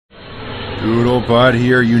Doodlebud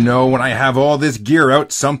here. You know, when I have all this gear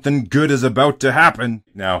out, something good is about to happen.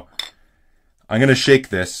 Now, I'm going to shake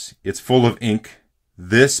this. It's full of ink.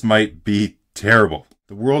 This might be terrible.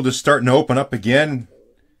 The world is starting to open up again.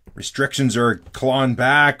 Restrictions are clawing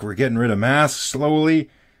back. We're getting rid of masks slowly.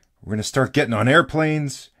 We're going to start getting on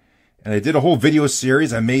airplanes. And I did a whole video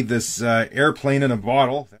series. I made this airplane in a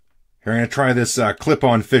bottle. Here, I'm going to try this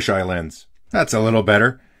clip-on fisheye lens. That's a little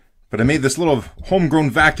better. But I made this little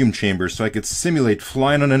homegrown vacuum chamber so I could simulate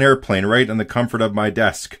flying on an airplane right in the comfort of my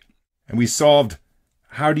desk. And we solved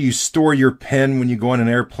how do you store your pen when you go on an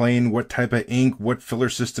airplane, what type of ink, what filler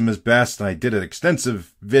system is best. And I did an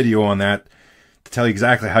extensive video on that to tell you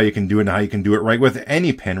exactly how you can do it and how you can do it right with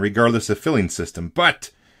any pen, regardless of filling system.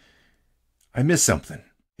 But I missed something.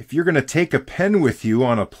 If you're going to take a pen with you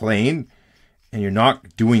on a plane and you're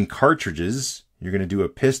not doing cartridges, you're going to do a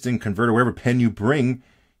piston, converter, whatever pen you bring,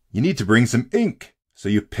 you need to bring some ink. So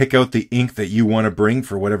you pick out the ink that you want to bring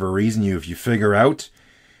for whatever reason if you figure out,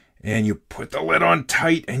 and you put the lid on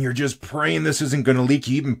tight and you're just praying this isn't going to leak.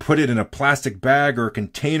 You even put it in a plastic bag or a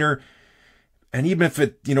container. And even if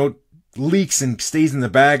it, leaks and stays in the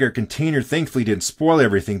bag or container, thankfully didn't spoil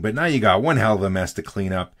everything. But now you got one hell of a mess to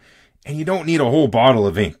clean up. And you don't need a whole bottle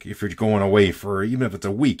of ink if you're going away for, even if it's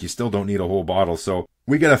a week, you still don't need a whole bottle. So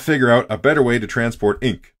we got to figure out a better way to transport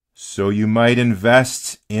ink. So you might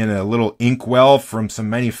invest in a little ink well from some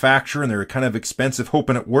manufacturer, and they're kind of expensive,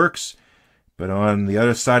 hoping it works. But on the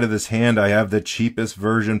other side of this hand, I have the cheapest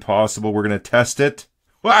version possible. We're going to test it.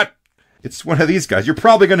 What? It's one of these guys. You're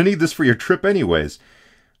probably going to need this for your trip anyways.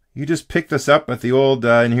 You just pick this up at the old,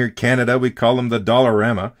 in here in Canada, we call them the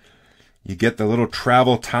Dollarama. You get the little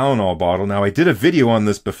travel Tylenol bottle. Now, I did a video on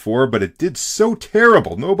this before, but it did so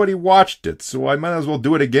terrible. Nobody watched it, so I might as well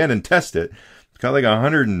do it again and test it. Got like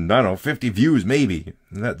 150 views maybe.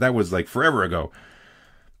 That was like forever ago.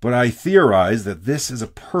 But I theorized that this is a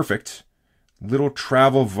perfect little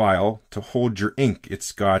travel vial to hold your ink.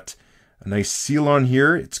 It's got a nice seal on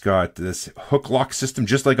here. It's got this hook lock system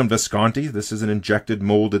just like on Visconti. This is an injected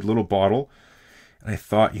molded little bottle. And I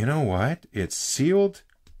thought, you know what? It's sealed,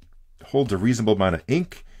 holds a reasonable amount of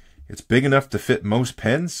ink. It's big enough to fit most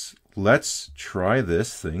pens. Let's try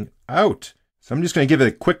this thing out. So I'm just going to give it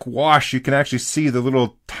a quick wash. You can actually see the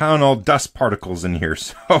little Tylenol dust particles in here.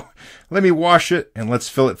 So let me wash it and let's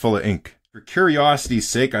fill it full of ink. For curiosity's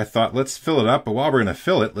sake, I thought let's fill it up. But while we're going to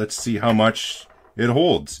fill it, let's see how much it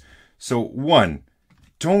holds. So one,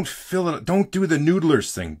 don't fill it. Don't do the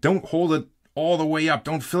noodlers thing. Don't hold it all the way up.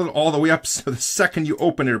 Don't fill it all the way up. So the second you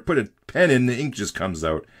open it or put a pen in, the ink just comes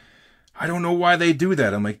out. I don't know why they do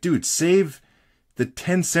that. I'm like, dude, save the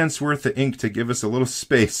 10 cents worth of ink to give us a little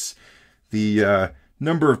space. The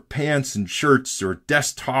number of pants and shirts or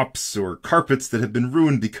desktops or carpets that have been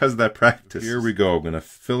ruined because of that practice. Here we go. I'm going to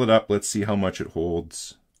fill it up. Let's see how much it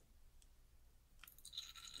holds.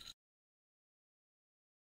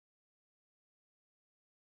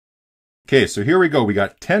 Okay, so here we go. We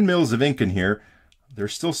got 10 mils of ink in here.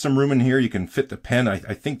 There's still some room in here. You can fit the pen. I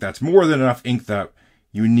think that's more than enough ink that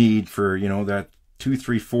you need for, that 2,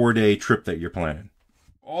 3, 4 day trip that you're planning.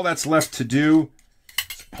 All that's left to do,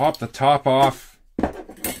 pop the top off,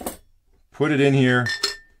 put it in here,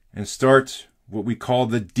 and start what we call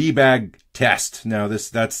the debag test. Now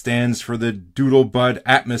that stands for the Doodlebud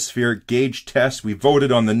Atmospheric Gauge Test. We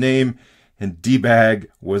voted on the name, and debag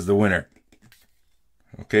was the winner.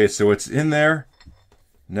 Okay, so it's in there.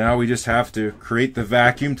 Now we just have to create the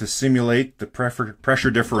vacuum to simulate the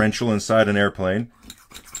pressure differential inside an airplane.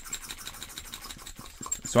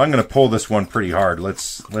 So I'm going to pull this one pretty hard.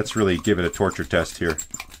 Let's really give it a torture test here.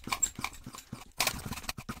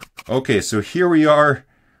 Okay, so here we are.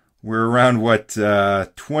 We're around,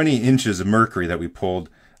 20 inches of mercury that we pulled.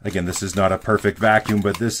 Again, this is not a perfect vacuum,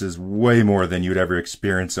 but this is way more than you'd ever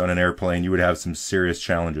experience on an airplane. You would have some serious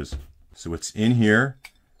challenges. So it's in here.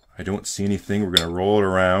 I don't see anything. We're going to roll it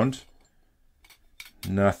around.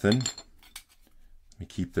 Nothing. Let me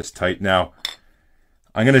keep this tight. Now,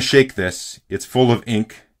 I'm going to shake this. It's full of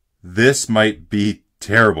ink. This might be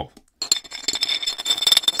terrible.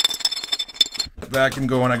 Vacuum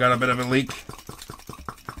going. I got a bit of a leak.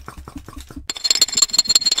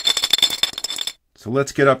 So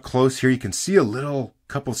let's get up close here. You can see a little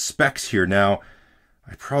couple specks here. Now,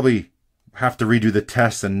 I probably have to redo the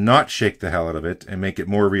test and not shake the hell out of it and make it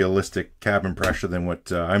more realistic cabin pressure than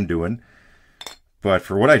what I'm doing. But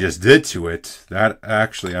for what I just did to it,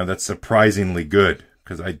 that's surprisingly good.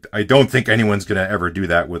 Because I don't think anyone's going to ever do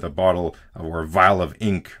that with a bottle or a vial of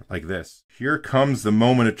ink like this. Here comes the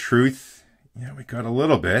moment of truth. Yeah, we got a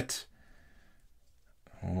little bit.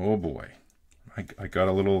 Oh boy. I got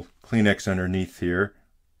a little Kleenex underneath here.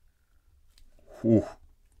 Ooh.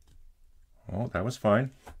 Oh, that was fine.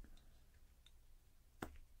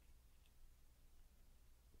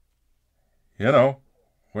 You know,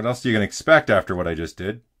 what else are you going to expect after what I just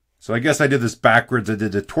did? So I guess I did this backwards. I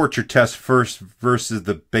did the torture test first versus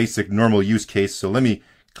the basic normal use case. So let me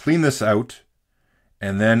clean this out,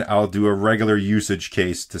 and then I'll do a regular usage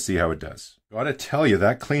case to see how it does. Gotta tell you,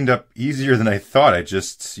 that cleaned up easier than I thought. I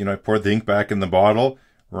just, I poured the ink back in the bottle,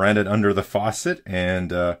 ran it under the faucet,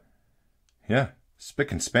 and yeah,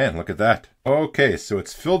 spick and span. Look at that. Okay, so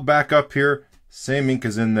it's filled back up here. Same ink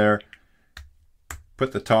is in there.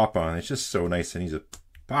 Put the top on. It's just so nice and easy to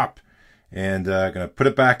pop. And I'm going to put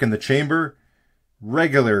it back in the chamber.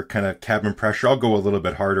 Regular kind of cabin pressure. I'll go a little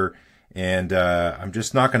bit harder. And I'm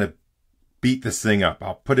just not going to beat this thing up.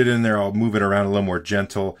 I'll put it in there. I'll move it around a little more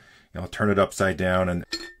gentle. I'll turn it upside down. And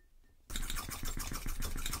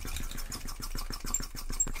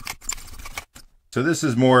so this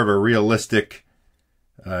is more of a realistic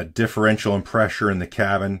differential in pressure in the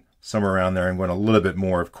cabin. Somewhere around there. I'm going a little bit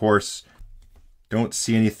more, of course. Don't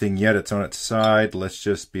see anything yet. It's on its side. Let's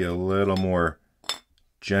just be a little more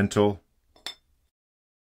gentle.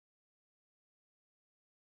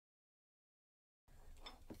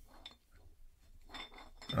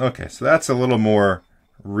 Okay, so that's a little more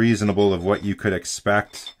reasonable of what you could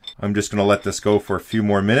expect. I'm just going to let this go for a few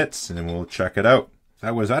more minutes and we'll check it out.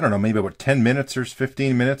 That was, I don't know, maybe about 10 minutes or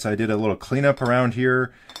 15 minutes. I did a little cleanup around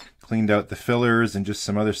here, cleaned out the fillers and just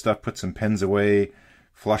some other stuff, put some pens away.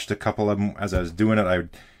 Flushed a couple of them as I was doing it. I would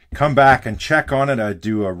come back and check on it. I'd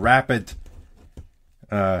do a rapid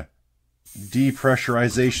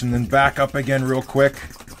depressurization, then back up again real quick.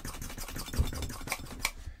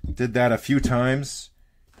 Did that a few times.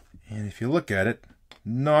 And if you look at it,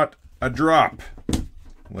 not a drop.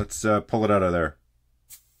 Let's pull it out of there.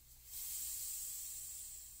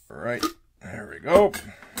 All right, there we go.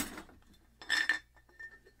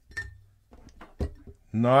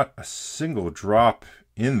 Not a single drop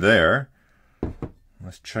in there.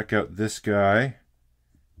 Let's check out this guy.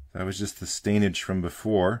 That was just the stainage from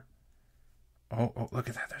before. Oh, look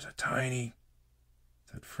at that. There's a tiny...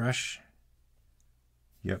 Is that fresh?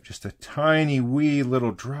 Yep, just a tiny wee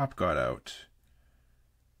little drop got out.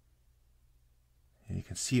 And you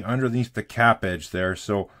can see underneath the cap edge there.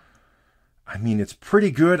 So, I mean, it's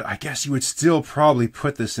pretty good. I guess you would still probably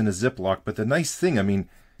put this in a Ziploc. But the nice thing, I mean,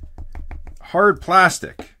 hard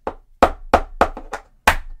plastic.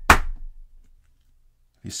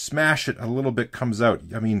 You smash it, a little bit comes out.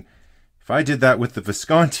 I mean, if I did that with the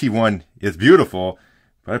Visconti one, it's beautiful,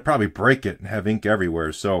 but I'd probably break it and have ink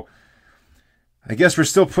everywhere. So I guess we're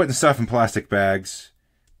still putting stuff in plastic bags.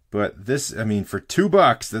 But this, I mean, for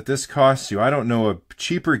 $2 that this costs you, I don't know a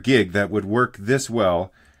cheaper gig that would work this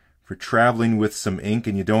well for traveling with some ink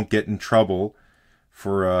and you don't get in trouble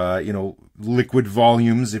for, liquid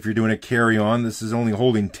volumes. If you're doing a carry-on, this is only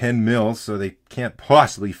holding 10 mils, so they can't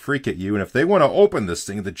possibly freak at you. And if they want to open this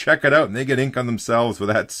thing to check it out and they get ink on themselves, well,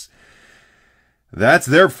 that's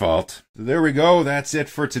their fault. So there we go. That's it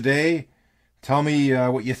for today. Tell me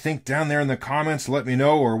what you think down there in the comments. Let me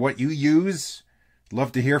know, or what you use.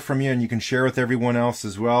 Love to hear from you, and you can share with everyone else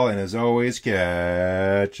as well. And as always,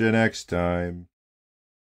 catch you next time.